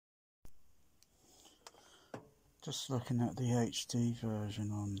Just looking at the HD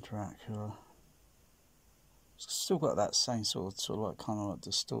version on Dracula. It's still got that same sort of like kind of like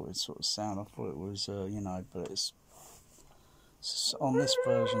distorted sort of sound. I thought it was, you know, but it's on this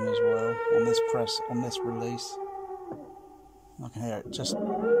version as well, on this release. I can hear it just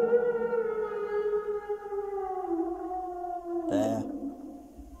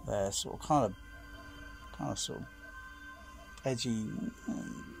there, sort of sort of edgy,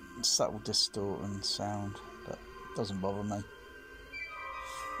 subtle distorting sound, but doesn't bother me.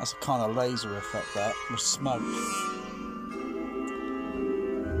 That's a kind of laser effect that, with smoke.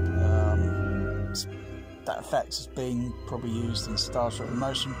 That effect has been probably used in Star Trek The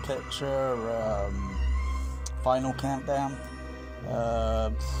Motion Picture, Final Countdown,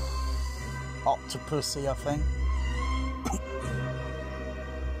 Octopussy, I think.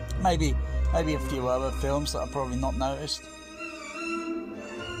 maybe a few other films that I've probably not noticed.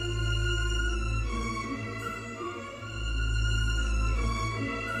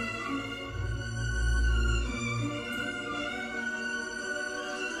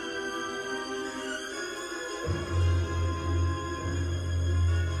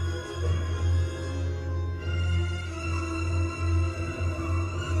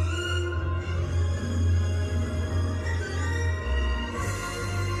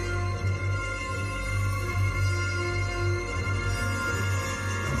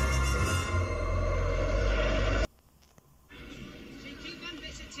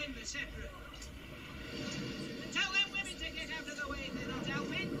 Separate. Tell them women to get out of the way if they're not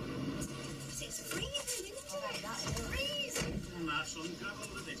helping. It's freezing, isn't it? Freezing. Now, son, grab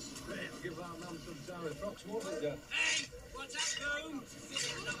hold of this. Give our man some sour trucks, won't it, Dad? Hey, what's up, boom?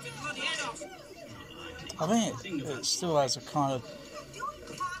 Knock your bloody head off. I think it still has a kind of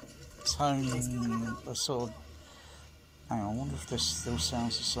tone, a sort of. Hang on, I wonder if this still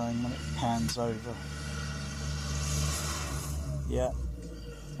sounds the same when it pans over. Yeah.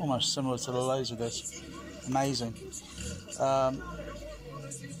 Almost similar to the laserdisc. Amazing.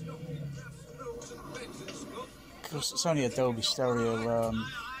 Because it's only a Dolby Stereo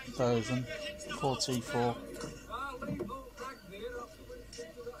version, 4T4.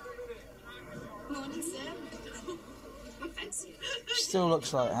 Still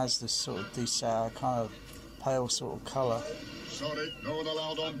looks like it has this sort of desour, kind of pale sort of colour. Sorry, no one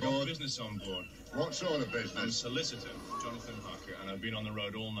allowed on board. I've got business on board. What sort of business? I'm a solicitor, Jonathan Harker, and I've been on the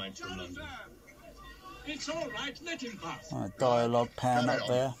road all night from London. It's all right, let him pass. Dialogue pan up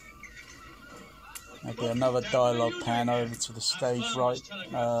there. Maybe another dialogue pan over to the stage right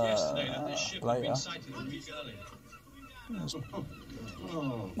later.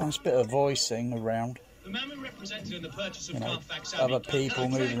 Nice bit of voicing around. The man we represented in the purchase of Carfax other people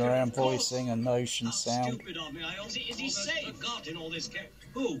moving around voicing and motion sound. Stupid of me, is he safe? Forgotten all this.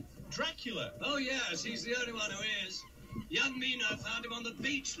 Who? Dracula? Oh yes, he's the only one who is. Young Mina found him on the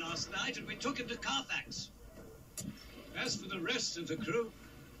beach last night and we took him to Carfax. As for the rest of the crew,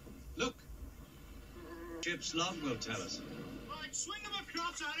 look, ship's log will tell us. Right, swing them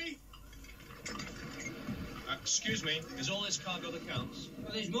across, Harry. Excuse me, is all this cargo that counts?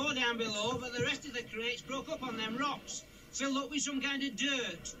 Well, there's more down below, but the rest of the crates broke up on them rocks. Filled up with some kind of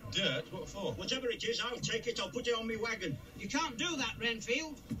dirt. Dirt? What for? Whatever it is, I'll take it. I'll put it on me wagon. You can't do that,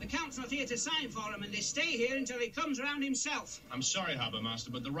 Renfield. The Count's not here to sign for him, and they stay here until he comes round himself. I'm sorry, Harbour Master,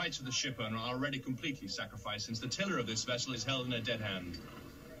 but the rights of the shipowner are already completely sacrificed since the tiller of this vessel is held in a dead hand.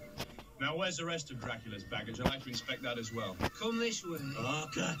 Now, where's the rest of Dracula's baggage? I'd like to inspect that as well. Come this way.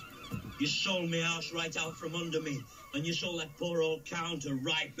 Harker, you sold me house right out from under me, and you sold that poor old Count a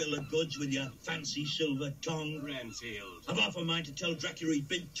right bill of goods with your fancy silver tongue. Renfield. I've half a mind to tell Dracula he'd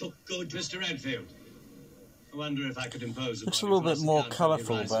been took good. Mr. Renfield, I wonder if I could impose looks a little bit more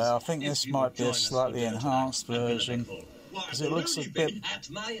colourful there. I think this might be a slightly enhanced version. Because it looks a bit,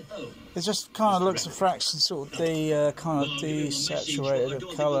 it just kind of looks a fraction sort of kind of desaturated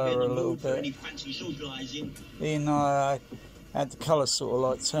of colour a little bit. Even though I had the colour sort of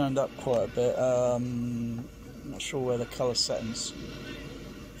like turned up quite a bit. Not sure where the colour settings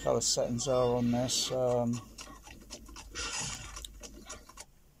are on this.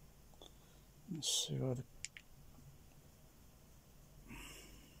 Let's see where the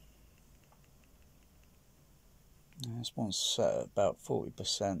this one's set at about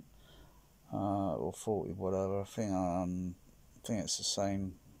 40% or 40 whatever. I think it's the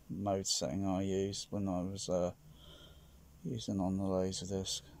same mode setting I used when I was using on the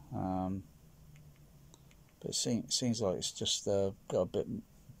laserdisc. But it seems like it's just got a bit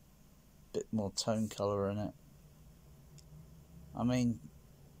more tone colour in it. I mean,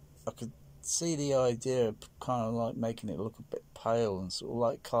 I could see the idea of kind of like making it look a bit pale and sort of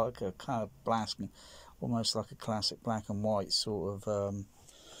like kind of blasting, almost like a classic black and white sort of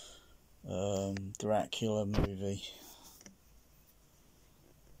Dracula movie.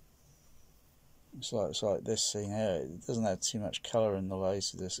 It's like this scene here. It doesn't have too much colour in the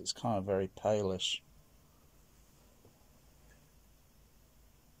laserdisc. It's kind of very palish.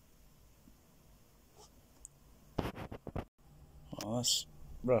 Well, that's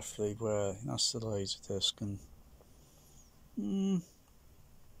roughly where that's the laserdisc, and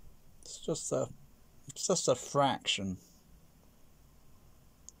it's just a fraction.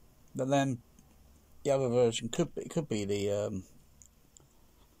 But then the other version could be the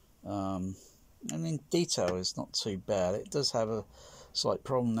I mean, detail is not too bad. It does have a slight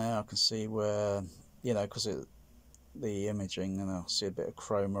problem there. I can see where, you know, because the imaging, and I'll see a bit of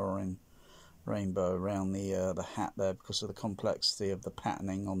chroma and rainbow around the hat there because of the complexity of the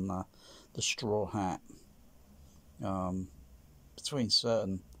patterning on the straw hat. Between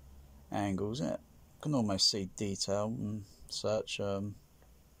certain angles, yeah, you can almost see detail and such.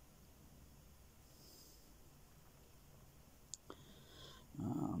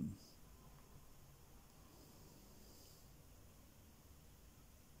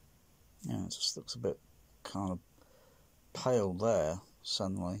 Yeah, it just looks a bit kind of pale there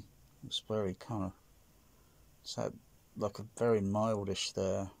suddenly. It's very kind of, it's like a very mildish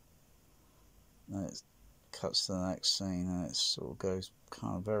there. And it cuts to the next scene and it sort of goes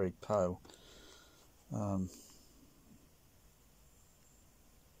kind of very pale. Let's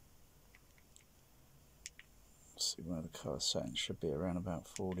see where the colour setting should be, around about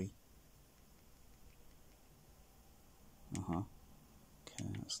 40. Okay,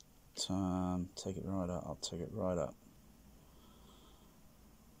 let's take it right up. I'll take it right up.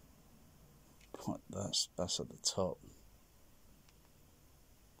 That's at the top.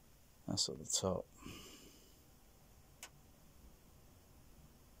 That's at the top.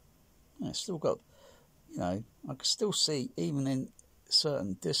 Yeah, it's still got, you know, I can still see, even in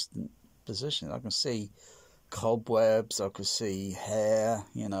certain distant positions, I can see cobwebs, I can see hair,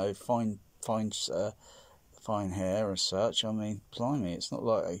 you know, fine hair as such. I mean, blimey, it's not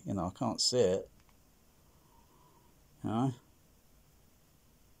like, you know, I can't see it, you know.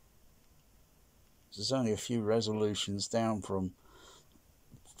 There's only a few resolutions down from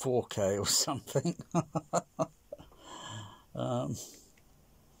 4K or something. I'll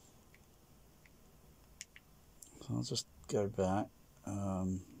just go back.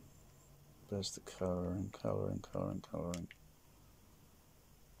 There's the colouring. I'll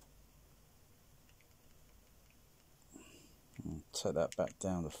take that back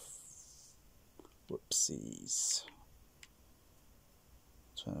down to whoopsies.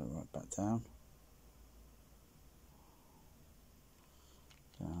 Turn it right back down.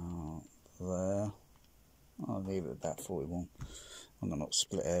 Down there. I'll leave it at that 41. I'm gonna not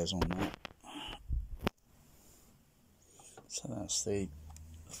split hairs on that. So that's the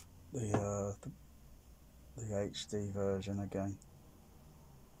HD version again.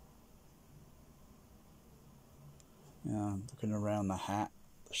 Yeah, looking around the hat,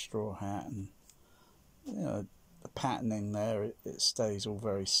 the straw hat, and you know, the patterning there, it stays all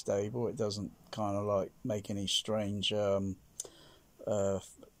very stable. It doesn't kind of like make any strange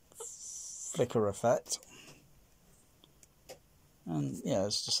flicker effect. And yeah,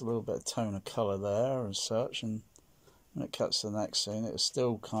 it's just a little bit of tone of colour there and such, and when it cuts to the next scene, it'll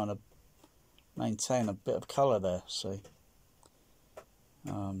still kind of maintain a bit of colour there, see.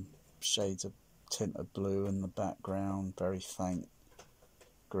 Shades of tint of blue in the background, very faint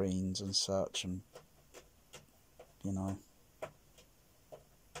greens and such, and you know,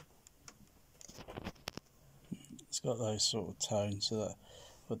 it's got those sort of tones, so that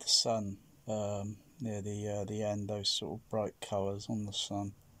with the sun near the end, those sort of bright colours on the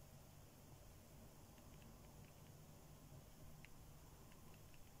sun.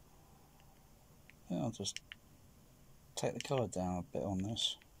 Yeah, I'll just take the colour down a bit on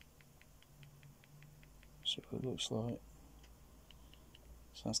this. See what it looks like.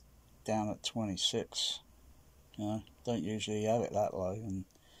 So that's down at 26. You know, don't usually have it that low, and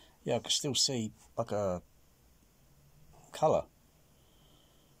yeah, I can still see like a colour.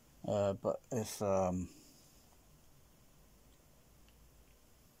 But if there,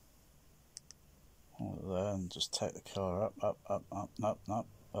 and just take the colour up.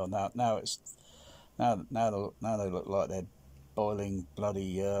 Oh, now it's now they look like they're boiling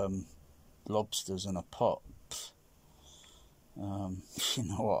bloody lobsters in a pot. You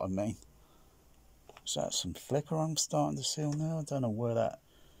know what I mean? Is that some flicker I'm starting to see on there? I don't know where that.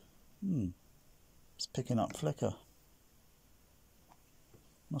 It's picking up flicker.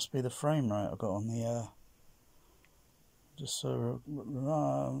 Must be the frame rate I got on the just so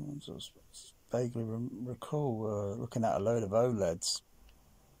just vaguely recall looking at a load of OLEDs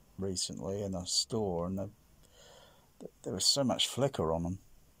recently in a store, and there was so much flicker on them.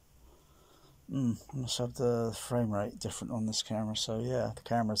 Must have the frame rate different on this camera, so yeah, the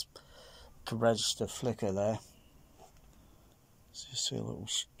cameras could register flicker there. So you see a little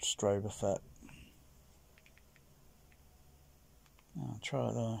strobe effect. I'll try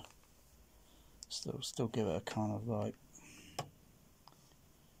it there. Still give it a kind of like,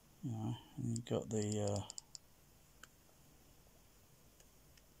 you know, and you've got the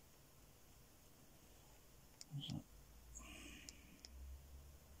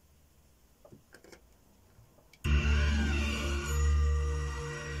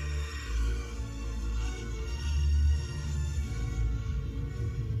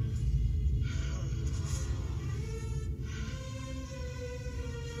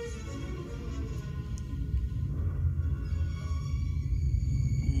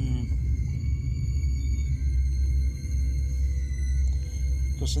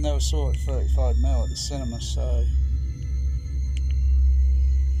because I never saw it 35mm at the cinema, so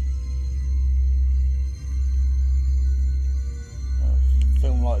a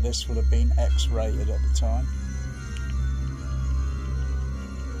film like this would have been X-rated at the time.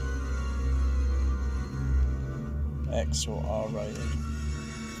 X or R-rated.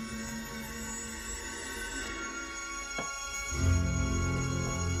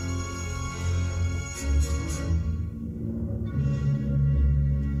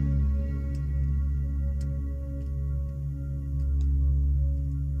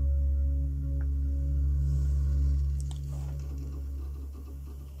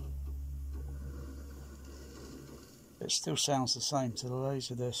 It still sounds the same to the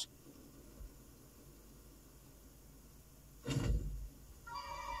laserdisc.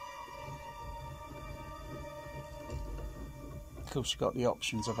 Of course, you've got the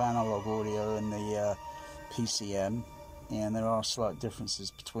options of analog audio and the PCM, and there are slight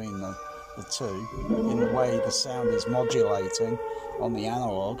differences between the two in the way the sound is modulating on the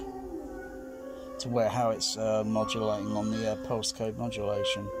analog to how it's modulating on the pulse code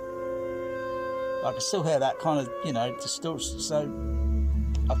modulation. I can still hear that kind of, you know, distortion, so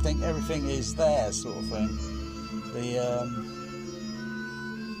I think everything is there, sort of thing. The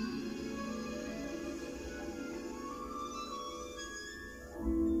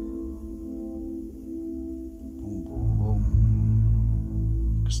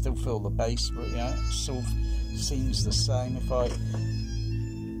I can still feel the bass, but yeah, it sort of seems the same. If I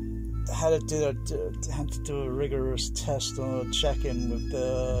had to do a rigorous test or check-in with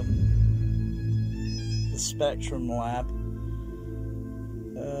the Spectrum lab,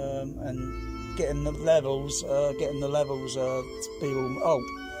 and getting the levels to be all, oh,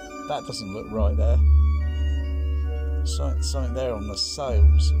 that doesn't look right there. Something there on the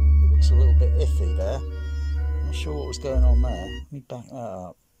sails. It looks a little bit iffy there. Not sure what was going on there. Let me back that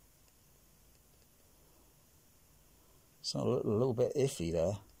up. It's a little bit iffy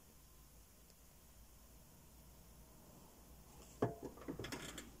there.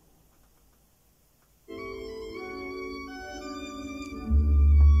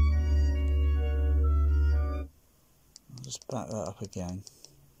 Just back that up again,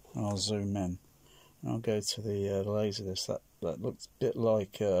 and I'll zoom in, and I'll go to the laserdisc. That looks a bit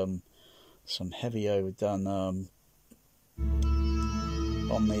like some heavy overdone on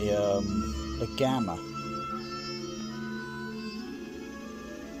the gamma.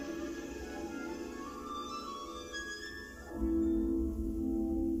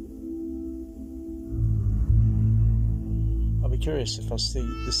 I'll be curious if I see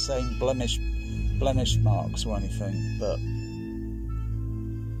the same blemish marks or anything, but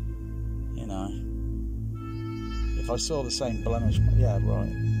you know, if I saw the same blemish, yeah,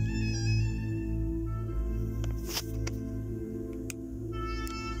 right.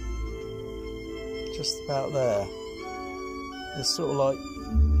 Just about there. There's sort of like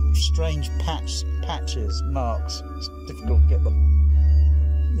strange patches, marks. It's difficult to get the,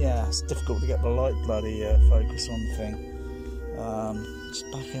 yeah, it's difficult to get the light bloody focus on the thing. Just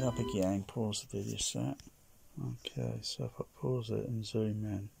back it up again, pause the video set. Okay, so if I pause it and zoom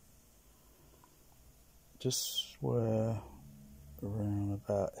in, just where around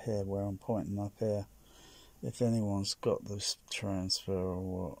about here where I'm pointing up here, if anyone's got this transfer or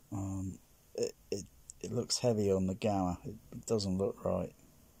what, it looks heavy on the gamma. It doesn't look right.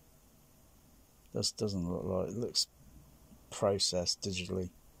 Just doesn't look right. It looks processed digitally,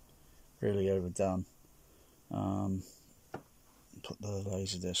 really overdone. Put the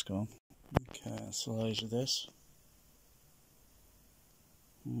laserdisc on. Okay, that's the laserdisc.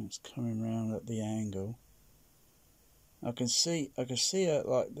 It's coming round at the angle. I can see it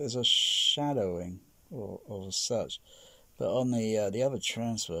like there's a shadowing or such, but on the other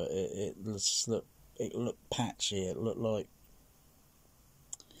transfer, it looked patchy. It looked like,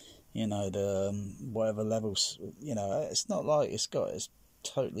 you know, the whatever levels, you know, it's not like it's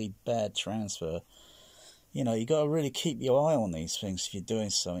totally bad transfer. You know, you got to really keep your eye on these things if you're doing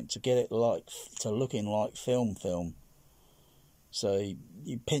something to get it looking like film. So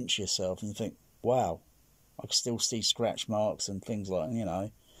you pinch yourself and you think, wow, I can still see scratch marks and things like, you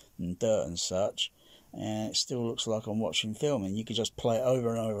know, and dirt and such, and it still looks like I'm watching film. And you could just play it over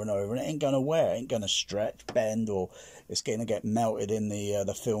and over and over, and it ain't going to wear, it ain't going to stretch, bend, or it's going to get melted in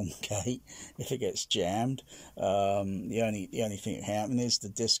the film gate if it gets jammed. The only thing that happens is the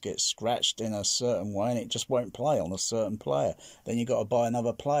disc gets scratched in a certain way, and it just won't play on a certain player. Then you got to buy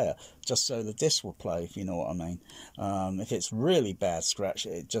another player just so the disc will play, if you know what I mean. If it's really bad scratch,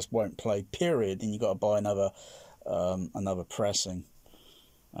 it just won't play, period, and you got to buy another pressing.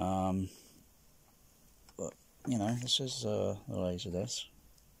 But you know, this is the laserdisc.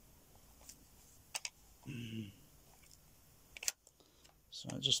 So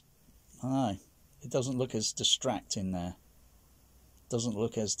I don't know, it doesn't look as distracting there. It doesn't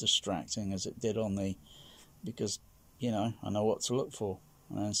look as distracting as it did on the, because, you know, I know what to look for,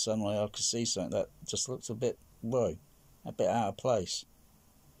 and then suddenly I could see something that just looks a bit, whoa, a bit out of place.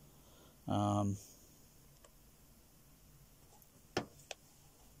 Go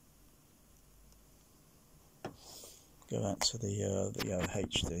back to the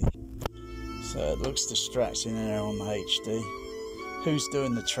HD. So it looks distracting there on the HD. Who's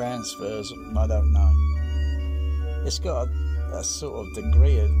doing the transfers? I don't know. It's got a sort of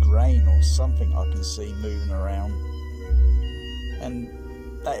degree of grain or something I can see moving around, and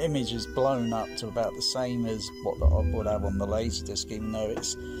that image is blown up to about the same as what I would have on the laserdisc, even though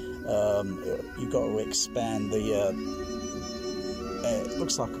it's you've got to expand the. It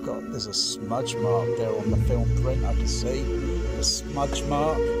looks like there's a smudge mark there on the film print. I can see a smudge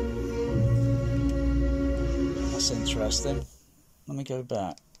mark. That's interesting. Let me go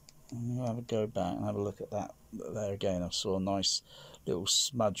back. Let me have a go back and have a look at that. There again, I saw a nice little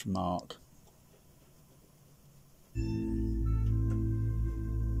smudge mark.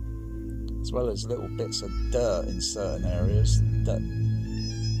 As well as little bits of dirt in certain areas. That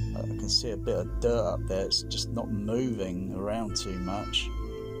I can see a bit of dirt up there. It's just not moving around too much.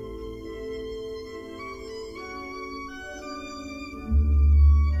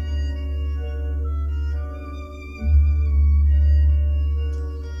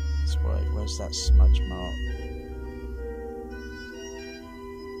 Where's that smudge mark?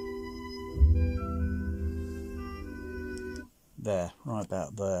 There, right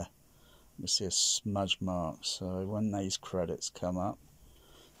about there. You see a smudge mark. So when these credits come up,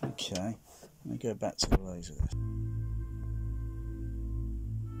 okay, let me go back to the laser.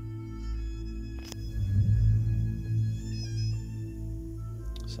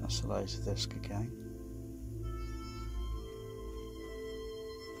 So that's the laser disc again.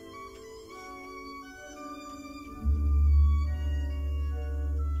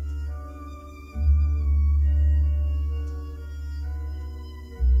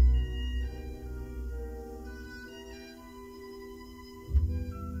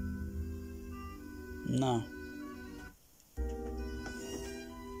 No.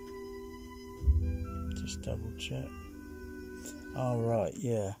 Just double check. Oh, right,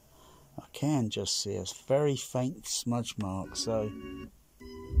 yeah. I can just see a very faint smudge mark, so.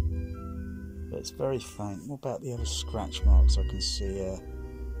 But it's very faint. What about the other scratch marks I can see?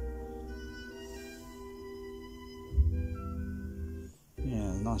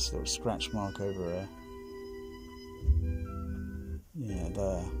 Yeah, nice little scratch mark over there. Yeah,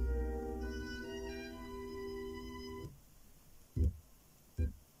 there.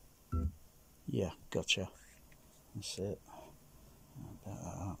 Yeah, gotcha. That's it. I'll back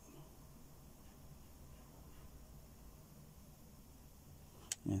that up.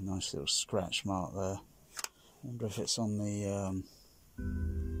 Yeah, nice little scratch mark there. Wonder if it's on the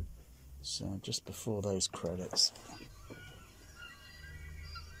so just before those credits.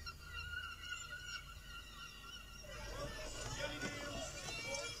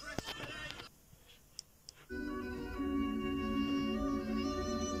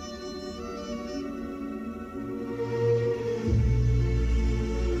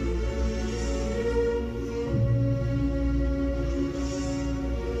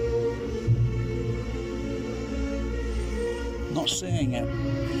 Not seeing it.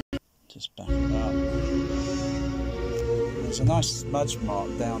 Just back it up. There's a nice smudge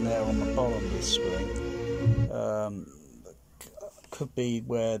mark down there on the bottom of the screen. could be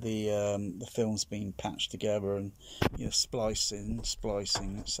where the film's been patched together and, you know, splicing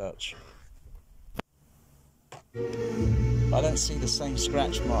and such. I don't see the same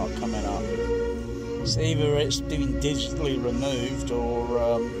scratch mark coming up. So either it's been digitally removed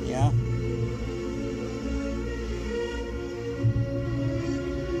or yeah.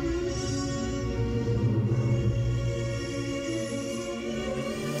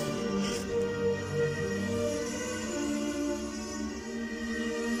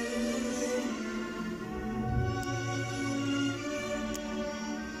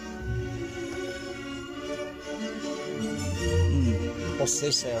 What's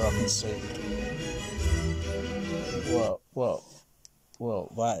this here I can see? Well,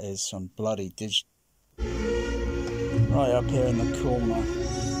 that is some bloody right up here in the corner.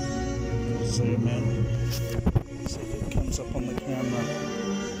 Zoom in. See if it comes up on the camera.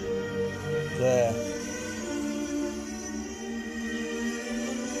 There.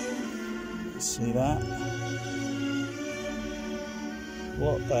 See that?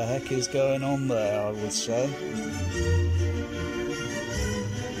 What the heck is going on there, I would say?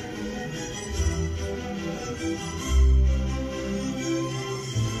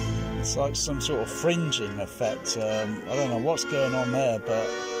 It's like some sort of fringing effect. I don't know what's going on there, but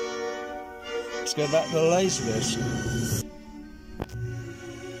let's go back to the laserdisc.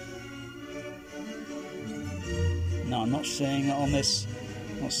 No, I'm not seeing it on this.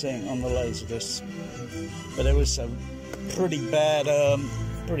 Not seeing it on the laserdisc. But there was some pretty bad. Oh,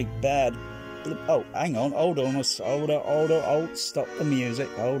 hang on, hold on, stop the music,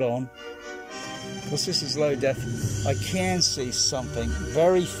 hold on. Because this is low def, I can see something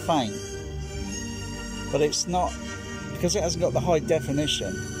very faint, but it's not, because it hasn't got the high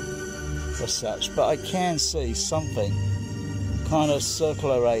definition or such, but I can see something kind of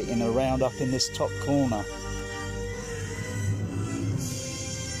circulating around up in this top corner.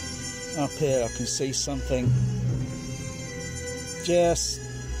 Up here I can see something just,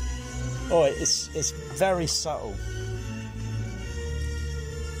 oh, it's very subtle.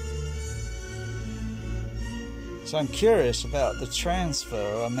 So I'm curious about the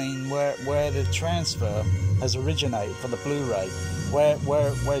transfer. I mean, where the transfer has originated for the Blu-ray.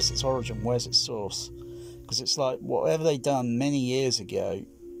 Where's its origin? Where's its source? Because it's like whatever they done many years ago.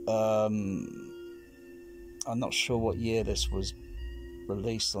 I'm not sure what year this was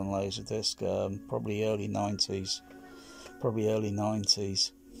released on Laserdisc. Probably early 90s. Probably early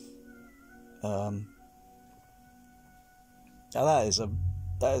 90s. Now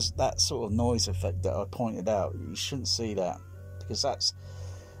that sort of noise effect that I pointed out. You shouldn't see that, because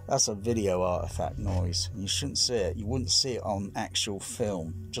that's a video artifact noise. You shouldn't see it. You wouldn't see it on actual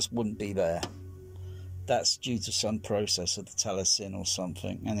film. Just wouldn't be there. That's due to some process of the telecin or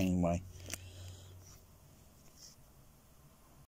something. Anyway,